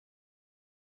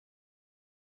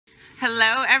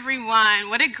Hello, everyone.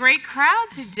 What a great crowd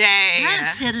today.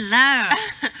 Yes, hello.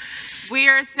 We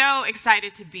are so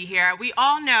excited to be here. We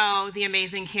all know the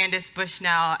amazing Candace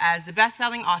Bushnell as the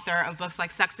best-selling author of books like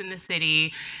Sex and the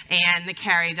City and The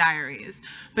Carrie Diaries.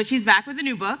 But she's back with a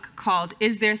new book called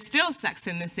Is There Still Sex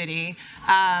in the City,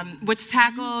 which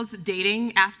tackles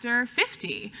dating after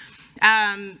 50.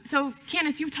 So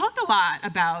Candace, you've talked a lot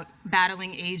about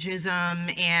battling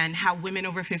ageism and how women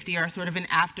over 50 are sort of an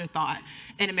afterthought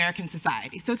in American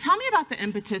society. So tell me about the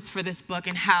impetus for this book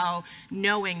and how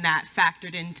knowing that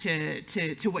factored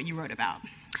into what you wrote about.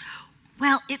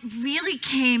 Well, it really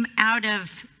came out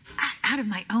of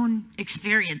my own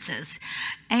experiences.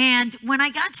 And when I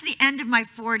got to the end of my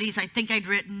 40s, I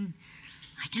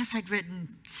guess I'd written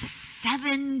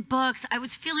 7 books. I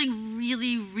was feeling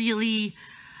really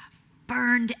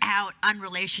burned out on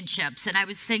relationships. And I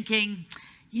was thinking,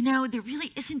 you know, there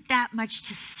really isn't that much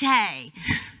to say.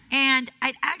 And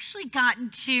I'd actually gotten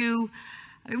to,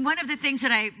 one of the things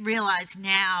that I realize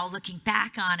now, looking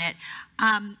back on it,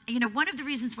 you know, one of the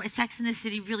reasons why Sex and the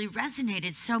City really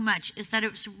resonated so much is that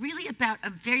it was really about a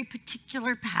very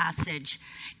particular passage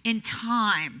in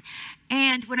time.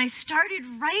 And when I started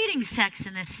writing Sex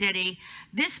and the City,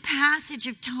 this passage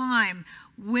of time,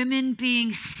 women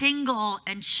being single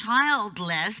and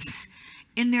childless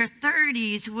in their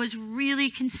 30s, was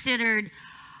really considered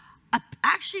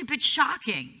actually a bit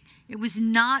shocking. It was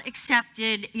not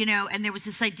accepted, you know, and there was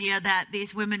this idea that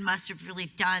these women must have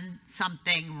really done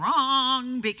something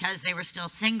wrong because they were still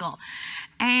single.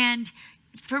 And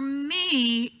for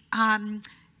me,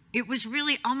 it was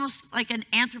really almost like an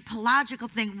anthropological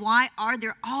thing. Why are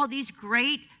there all these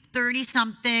great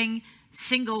 30-something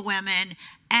single women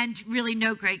and really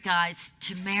no great guys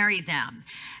to marry them?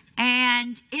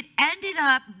 And it ended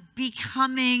up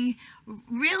becoming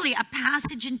really a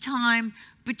passage in time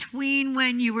between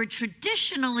when you were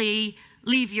traditionally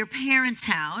leave your parents'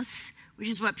 house, which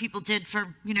is what people did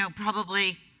for, you know,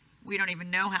 probably, we don't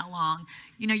even know how long.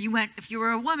 You know, you went, if you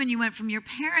were a woman, you went from your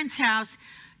parents' house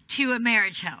to a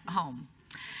marriage home.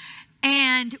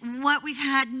 And what we've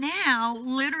had now,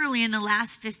 literally in the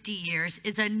last 50 years,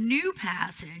 is a new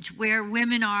passage where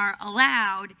women are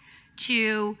allowed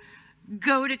to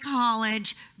go to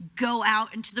college, go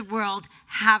out into the world,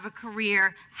 have a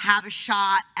career, have a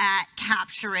shot at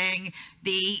capturing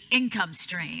the income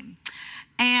stream.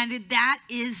 And that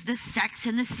is the Sex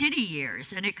and the City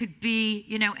years. And it could be,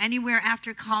 you know, anywhere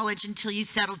after college until you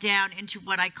settle down into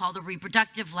what I call the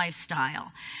reproductive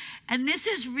lifestyle. And this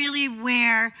is really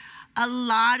where a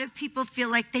lot of people feel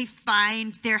like they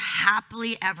find their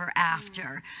happily ever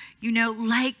after, you know,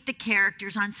 like the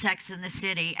characters on Sex and the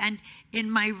City. And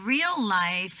in my real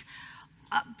life,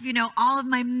 you know, all of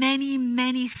my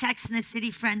many Sex and the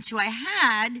City friends who I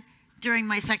had during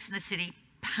my Sex and the City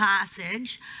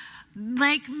passage,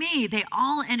 like me, they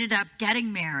all ended up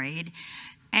getting married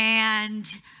and,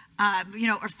 you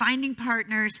know, or finding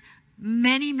partners.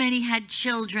 Many had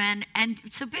children. And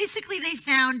so basically they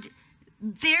found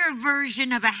their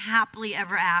version of a happily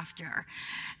ever after.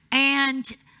 And,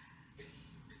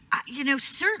 you know,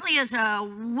 certainly as a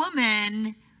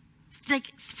woman,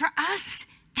 like for us,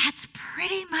 that's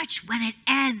pretty much when it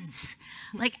ends.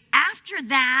 Like after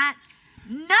that,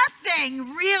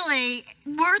 nothing really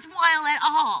worthwhile at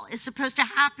all is supposed to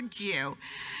happen to you,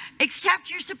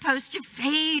 except you're supposed to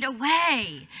fade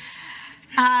away.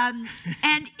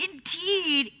 And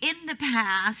indeed, in the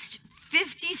past,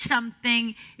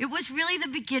 50-something, it was really the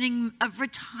beginning of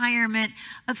retirement,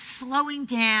 of slowing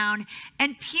down,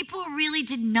 and people really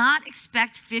did not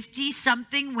expect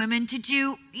 50-something women to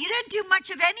do, you didn't do much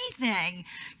of anything.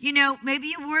 You know, maybe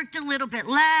you worked a little bit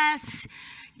less,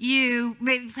 you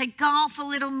maybe played golf a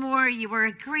little more, you were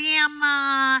a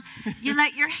grandma, you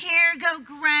let your hair go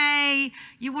gray,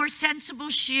 you wore sensible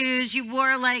shoes, you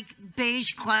wore like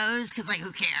beige clothes, because like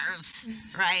who cares,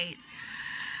 right?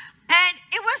 And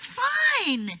it was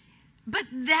fine, but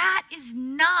that is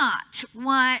not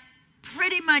what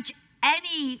pretty much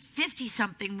any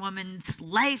 50-something woman's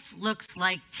life looks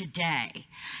like today.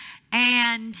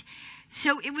 And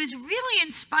so it was really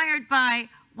inspired by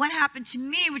what happened to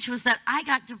me, which was that I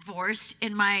got divorced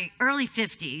in my early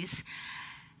 50s.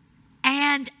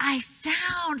 And I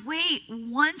found, wait,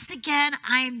 once again,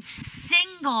 I'm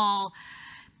single.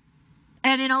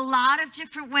 And in a lot of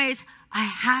different ways, I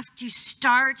have to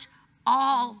start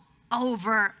all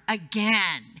over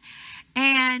again.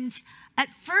 And at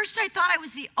first I thought I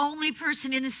was the only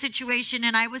person in the situation,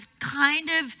 and I was kind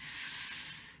of,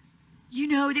 you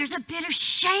know, there's a bit of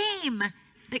shame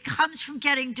that comes from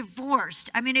getting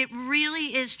divorced. I mean, it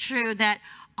really is true that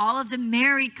all of the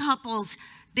married couples,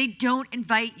 they don't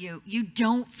invite you. You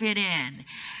don't fit in.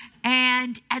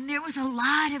 And there was a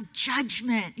lot of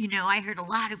judgment. You know, I heard a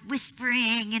lot of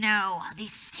whispering, you know,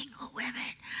 these single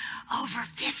women over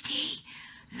 50.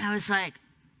 And I was like,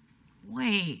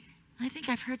 wait, I think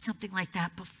I've heard something like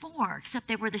that before, except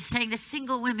they were saying the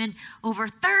single women over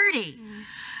 30.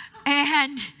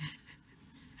 And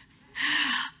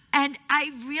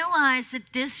I realized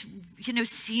that this, you know,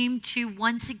 seemed to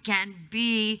once again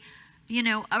be, you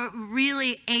know,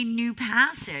 really a new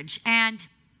passage. And,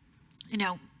 you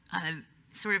know,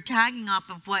 sort of tagging off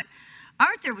of what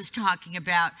Arthur was talking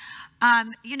about,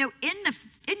 you know,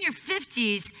 in your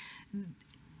 50s,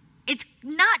 it's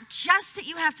not just that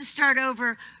you have to start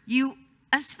over. You,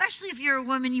 especially if you're a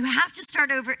woman, you have to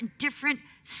start over in different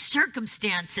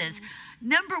circumstances.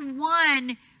 Number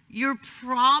one, you're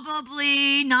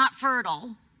probably not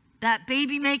fertile. That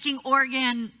baby-making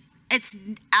organ, it's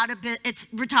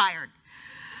retired.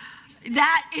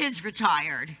 That is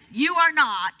retired. You are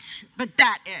not, but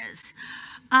that is.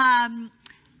 And,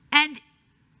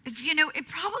 you know, it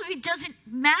probably doesn't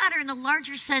matter in the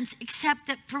larger sense, except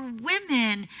that for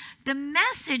women, the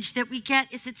message that we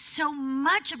get is that so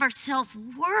much of our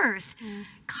self-worth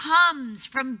comes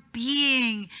from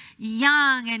being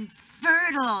young and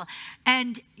fertile.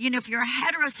 And, you know, if you're a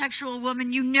heterosexual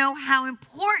woman, you know how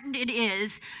important it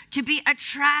is to be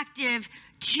attractive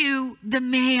to the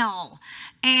male.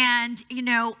 And you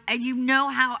know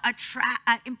how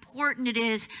important it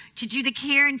is to do the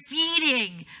care and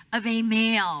feeding of a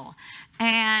male,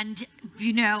 and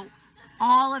you know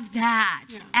all of that.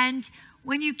 Yeah. And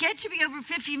when you get to be over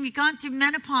 50 and you've gone through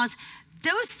menopause,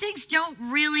 those things don't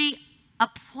really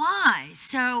apply.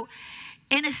 So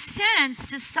in a sense,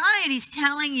 society's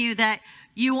telling you that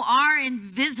you are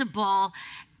invisible,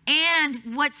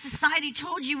 and what society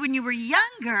told you when you were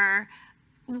younger,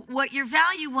 what your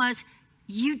value was,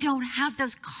 you don't have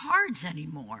those cards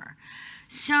anymore.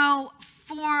 So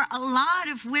for a lot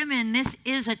of women, this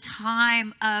is a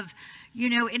time of, you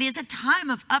know, it is a time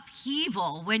of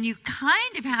upheaval when you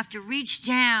kind of have to reach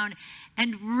down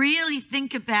and really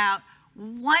think about,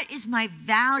 what is my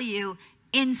value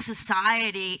in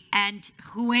society and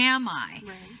who am I?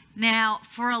 Right. Now,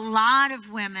 for a lot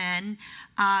of women,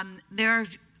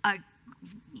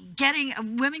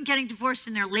 women getting divorced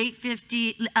in their late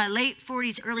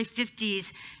 40s, early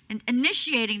 50s, and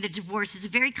initiating the divorce is a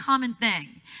very common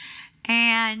thing.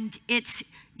 And it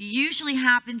usually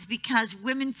happens because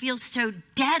women feel so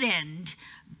deadened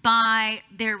by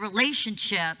their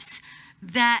relationships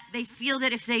that they feel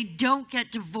that if they don't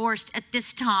get divorced at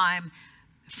this time,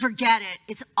 forget it,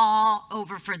 it's all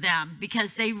over for them,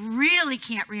 because they really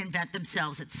can't reinvent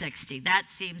themselves at 60. That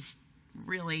seems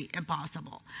really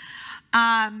impossible.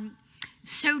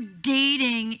 So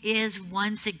dating is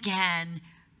once again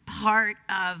part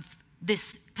of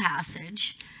this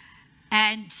passage,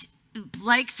 and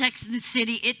like Sex and the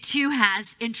City, it too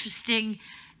has interesting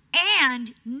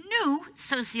and new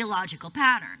sociological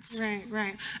patterns. Right,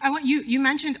 right. You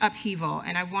mentioned upheaval,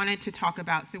 and I wanted to talk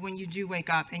about, so when you do wake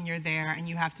up and you're there and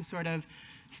you have to sort of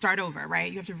start over,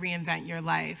 right? You have to reinvent your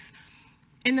life.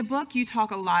 In the book, you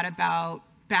talk a lot about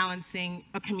balancing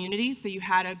a community. So you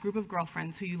had a group of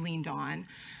girlfriends who you leaned on,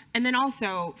 and then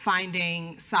also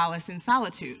finding solace in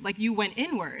solitude. Like, you went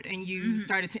inward and you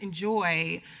started to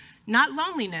enjoy not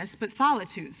loneliness, but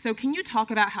solitude. So can you talk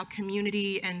about how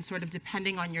community and sort of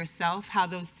depending on yourself, how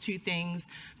those two things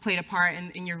played a part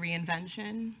in your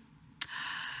reinvention?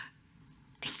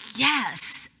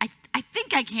 Yes, I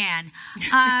think I can.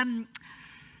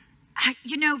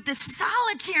 You know, the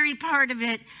solitary part of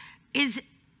it is,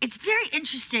 it's very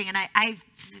interesting, and I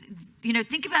you know,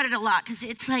 think about it a lot, because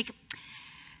it's like,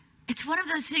 it's one of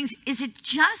those things, is it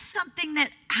just something that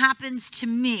happens to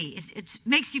me? It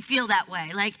makes you feel that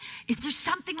way. Like, is there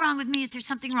something wrong with me? Is there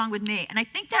something wrong with me? And I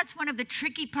think that's one of the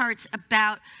tricky parts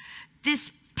about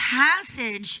this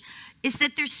passage, is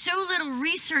that there's so little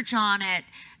research on it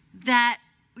that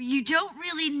you don't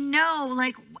really know,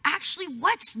 like, actually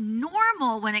what's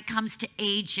normal when it comes to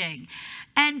aging.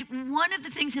 And one of the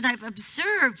things that I've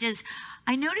observed is,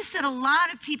 I noticed that a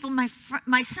lot of people,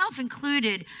 myself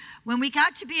included, when we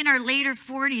got to be in our later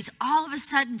 40s, all of a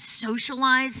sudden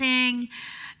socializing,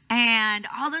 and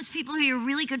all those people who you're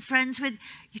really good friends with,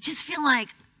 you just feel like,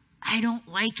 I don't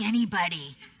like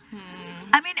anybody.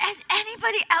 I mean, has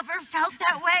anybody ever felt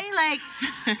that way?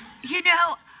 Like, you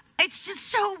know, it's just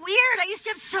so weird. I used to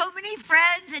have so many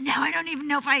friends, and now I don't even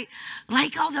know if I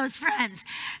like all those friends.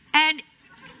 And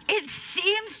it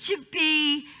seems to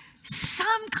be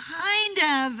some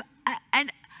kind of,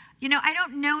 and you know, I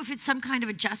don't know if it's some kind of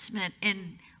adjustment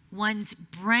in one's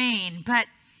brain, but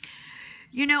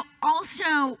you know,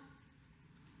 also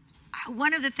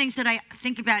one of the things that I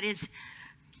think about is,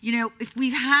 you know, if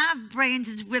we have brains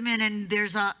as women and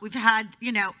we've had,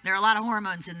 you know, there are a lot of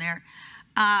hormones in there.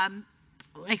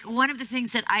 Like one of the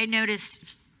things that I noticed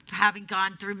having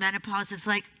gone through menopause is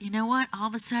like, you know what? All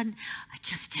of a sudden, I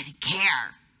just didn't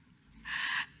care.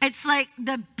 It's like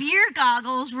the beer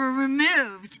goggles were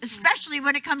removed, especially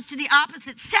when it comes to the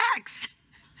opposite sex.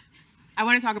 I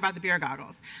want to talk about the beer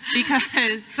goggles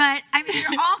because... But, I mean,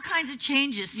 there are all kinds of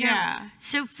changes. So, yeah.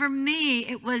 So for me,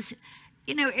 it was,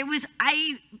 you know,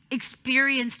 I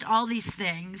experienced all these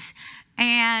things.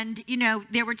 And, you know,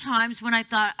 there were times when I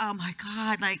thought, oh, my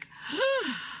God, like,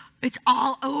 it's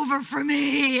all over for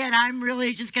me. And I'm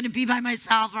really just going to be by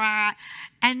myself.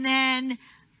 And then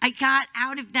I got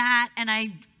out of that and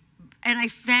I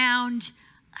found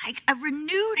like a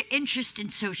renewed interest in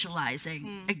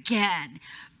socializing again.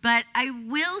 But I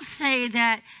will say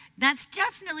that that's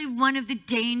definitely one of the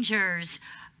dangers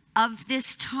of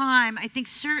this time, I think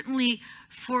certainly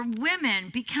for women,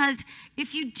 because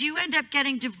if you do end up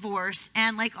getting divorced,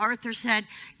 and like Arthur said,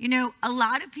 you know, a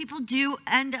lot of people do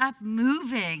end up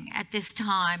moving at this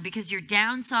time because you're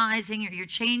downsizing or you're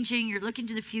changing, you're looking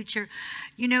to the future,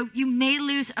 you know, you may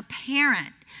lose a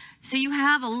parent. So you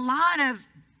have a lot of,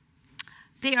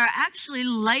 they are actually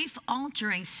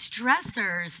life-altering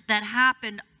stressors that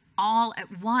happen all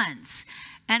at once.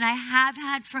 And I have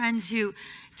had friends who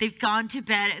they've gone to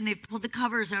bed and they've pulled the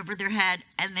covers over their head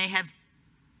and they have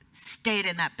stayed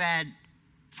in that bed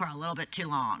for a little bit too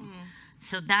long.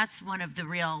 So that's one of the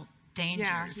real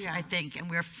dangers, I think, and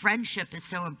where friendship is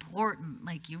so important.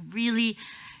 Like you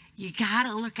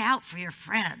gotta look out for your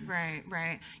friends. Right,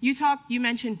 right. You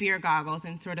mentioned beer goggles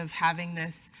and sort of having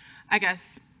this, I guess,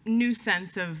 new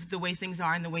sense of the way things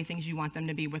are and the way things you want them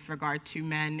to be with regard to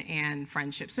men and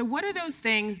friendship. So what are those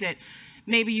things that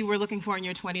maybe you were looking for in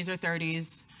your 20s or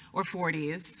 30s or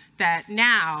 40s that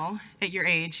now at your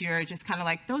age you're just kind of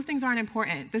like, those things aren't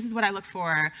important. This is what I look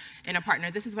for in a partner.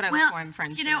 This is what I look for in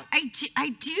friendship. You know, I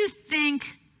do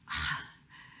think,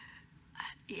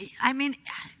 I mean,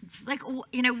 like,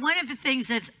 you know, one of the things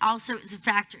that also is a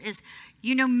factor is,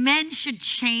 you know, men should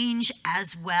change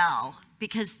as well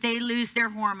because they lose their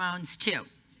hormones too.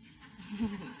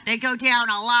 They go down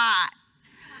a lot.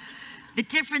 The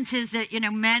difference is that, you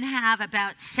know, men have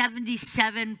about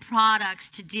 77 products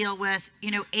to deal with,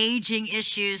 you know, aging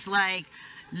issues like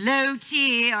low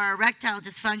T or erectile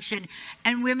dysfunction,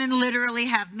 and women literally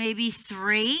have maybe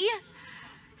 3.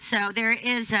 So there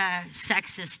is a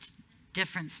sexist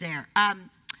difference there.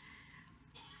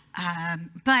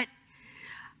 But,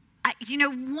 you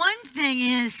know, one thing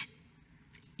is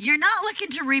you're not looking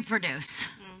to reproduce,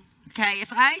 okay?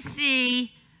 If I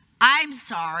see... I'm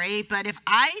sorry, but if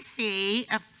I see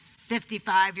a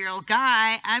 55-year-old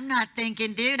guy, I'm not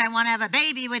thinking, dude, I want to have a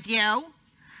baby with you.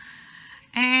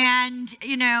 And,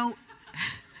 you know,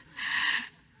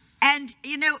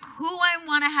 who I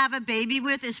want to have a baby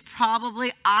with is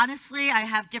probably, honestly, I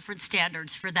have different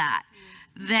standards for that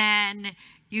than,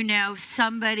 you know,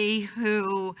 somebody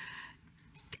who,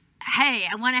 hey,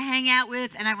 I want to hang out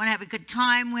with and I want to have a good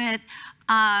time with.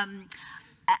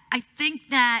 I think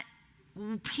that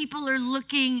people are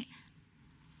looking,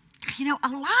 you know, a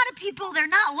lot of people, they're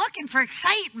not looking for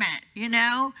excitement, you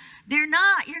know? You're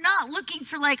not looking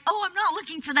for like, oh, I'm not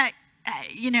looking for that,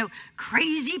 you know,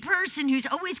 crazy person who's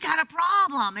always got a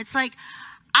problem. It's like,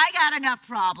 I got enough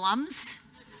problems,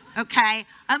 okay?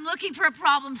 I'm looking for a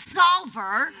problem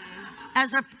solver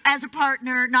as a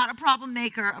partner, not a problem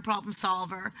maker, a problem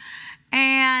solver.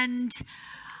 And,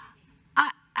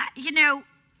 you know,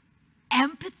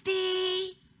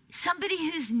 empathy, somebody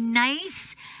who's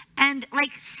nice and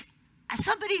like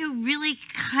somebody who really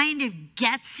kind of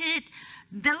gets it,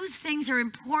 those things are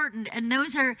important. And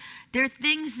they're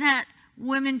things that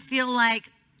women feel like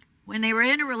when they were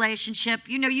in a relationship,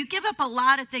 you know, you give up a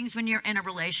lot of things when you're in a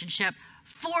relationship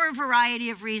for a variety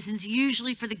of reasons,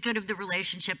 usually for the good of the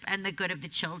relationship and the good of the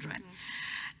children.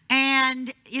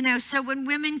 And, you know, so when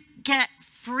women get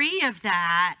free of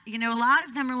that, you know, a lot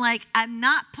of them are like, I'm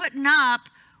not putting up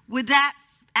with that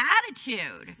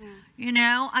attitude. You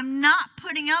know, I'm not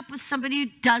putting up with somebody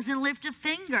who doesn't lift a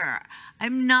finger.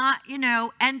 I'm not, you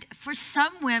know, and for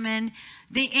some women,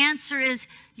 the answer is,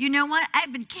 you know what?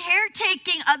 I've been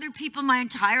caretaking other people my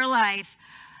entire life.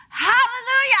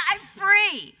 Hallelujah, I'm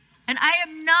free. And I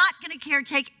am not going to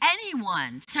caretake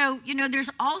anyone. So, you know, there's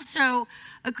also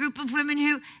a group of women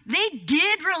who, they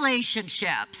did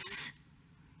relationships.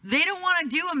 They don't want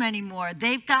to do them anymore.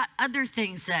 They've got other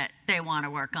things that they want to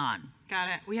work on. Got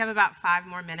it. We have about 5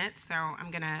 more minutes, so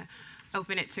I'm going to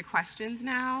open it to questions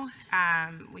now.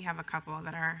 We have a couple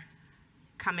that are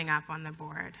coming up on the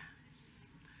board.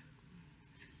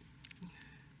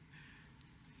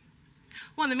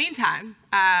 Well, in the meantime,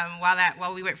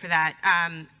 while we wait for that,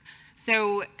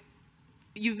 so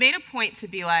you've made a point to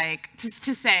be like,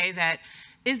 to say that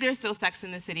Is There Still Sex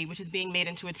in the City, which is being made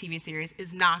into a TV series,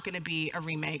 is not going to be a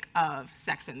remake of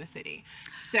Sex in the City.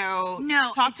 So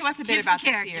no, talk to us a bit about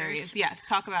the series. Yes,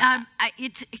 talk about that.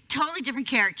 It's totally different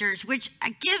characters, which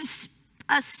gives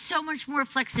us so much more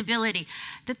flexibility.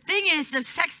 The thing is, the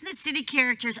Sex in the City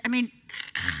characters, I mean,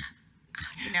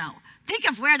 you know, think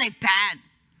of where they've been.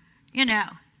 You know,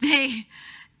 they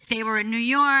were in New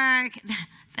York,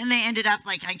 then they ended up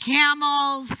like on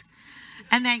camels,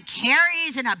 and then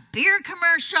Carrie's in a beer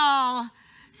commercial.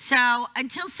 So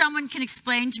until someone can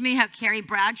explain to me how Carrie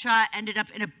Bradshaw ended up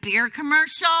in a beer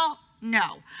commercial,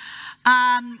 no.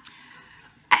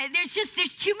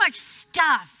 There's too much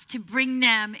stuff to bring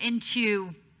them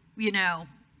into, you know,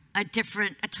 a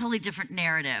totally different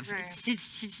narrative. Right. It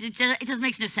just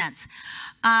makes no sense.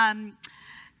 And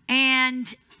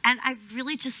I've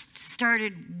really just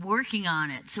started working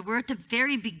on it. So we're at the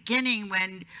very beginning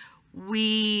when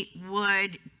we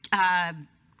would,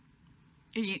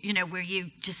 you know, where you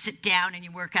just sit down and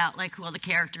you work out like who all the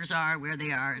characters are, where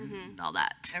they are, and all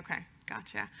that. Okay,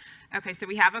 gotcha. Okay, so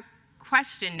we have a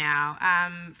question now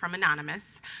from Anonymous.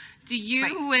 Do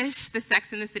you wish the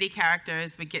Sex and the City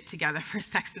characters would get together for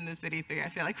Sex and the City 3? I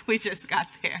feel like we just got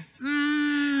there.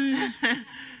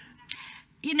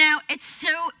 You know, it's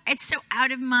so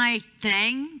out of my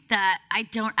thing that I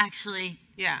don't actually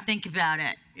think about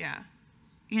it. Yeah.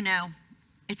 You know,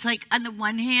 it's like on the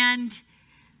one hand,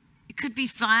 it could be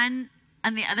fun.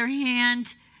 On the other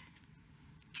hand,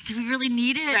 do we really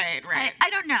need it? Right. I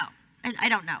don't know. I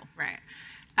don't know. Right.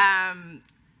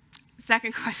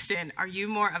 Second question, are you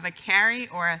more of a Carrie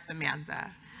or a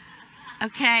Samantha?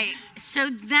 Okay, so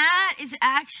that is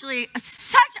actually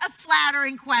such a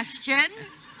flattering question.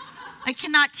 I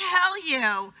cannot tell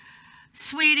you,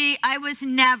 sweetie, I was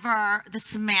never the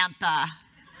Samantha.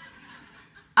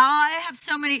 Oh, I have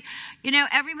so many, you know,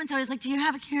 everyone's always like, do you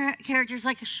have characters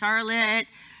like a Charlotte,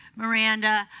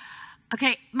 Miranda?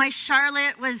 Okay, my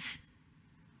Charlotte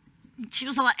she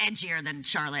was a lot edgier than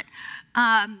Charlotte.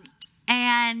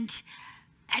 And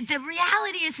the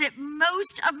reality is that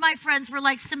most of my friends were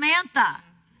like Samantha.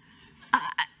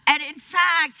 And in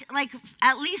fact, like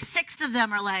at least 6 of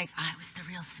them are like, I was the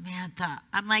real Samantha.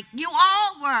 I'm like, you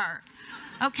all were.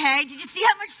 Okay, did you see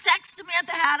how much sex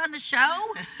Samantha had on the show?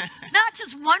 Not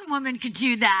just one woman could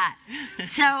do that.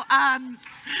 So,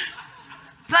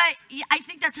 but I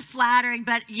think that's flattering,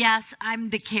 but yes, I'm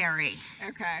the Carrie.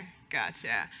 Okay,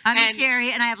 gotcha. I'm the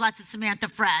Carrie, and I have lots of Samantha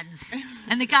friends.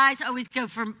 And the guys always go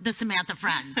for the Samantha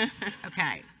friends.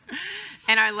 Okay.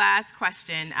 And our last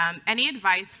question, any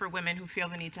advice for women who feel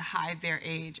the need to hide their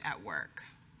age at work?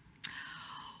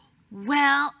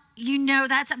 Well, you know,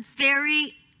 that's a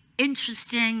very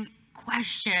interesting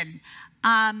question.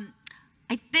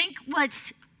 I think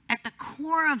what's at the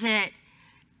core of it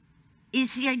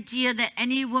is the idea that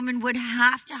any woman would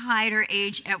have to hide her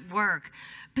age at work.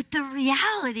 But the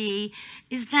reality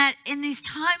is that in these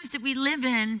times that we live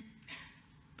in,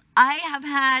 I have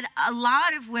had a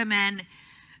lot of women,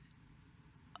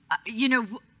 you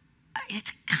know,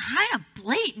 it's kind of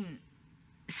blatant,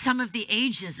 some of the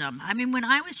ageism. I mean, when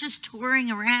I was just touring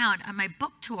around on my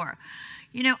book tour,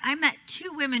 you know, I met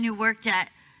 2 women who worked at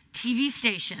TV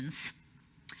stations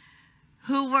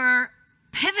who were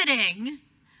pivoting,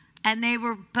 and they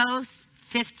were both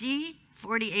 50,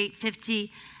 48,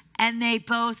 50, and they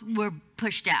both were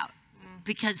pushed out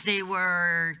because they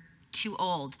were too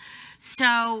old.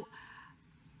 So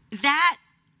that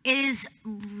is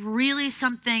really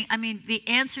something, I mean, the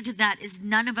answer to that is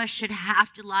none of us should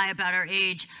have to lie about our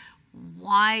age.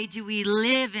 Why do we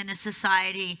live in a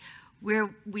society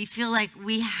where we feel like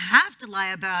we have to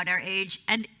lie about our age?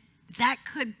 And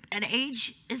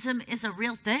ageism is a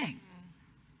real thing.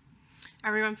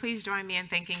 Everyone, please join me in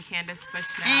thanking Candace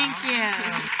Bushnell. Thank you.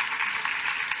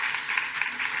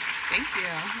 Thank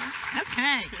you.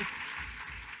 Okay.